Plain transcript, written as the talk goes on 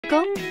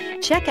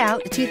vehicle? Check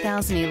out the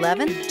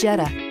 2011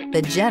 Jetta.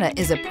 The Jetta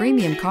is a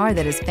premium car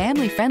that is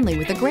family-friendly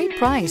with a great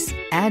price,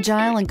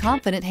 agile and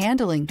confident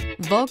handling.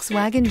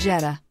 Volkswagen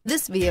Jetta.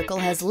 This vehicle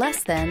has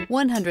less than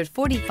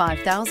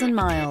 145,000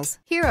 miles.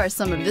 Here are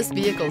some of this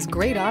vehicle's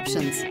great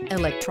options: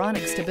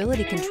 electronic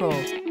stability control,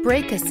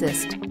 brake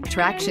assist,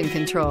 traction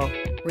control,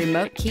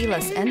 remote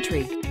keyless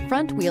entry,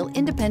 front wheel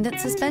independent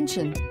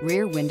suspension,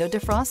 rear window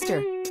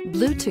defroster,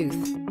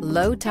 Bluetooth,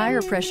 low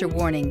tire pressure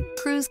warning,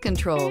 cruise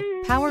control,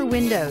 power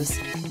windows.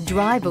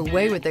 Drive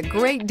away with a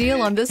great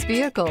deal on this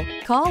vehicle.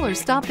 Call or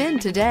stop in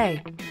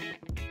today.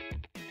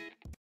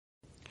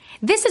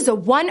 This is a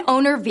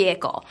one-owner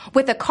vehicle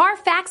with a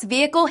Carfax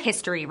Vehicle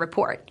History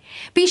Report.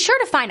 Be sure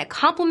to find a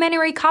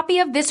complimentary copy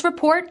of this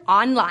report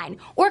online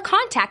or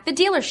contact the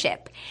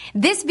dealership.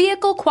 This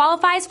vehicle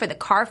qualifies for the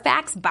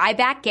Carfax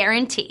Buyback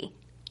Guarantee.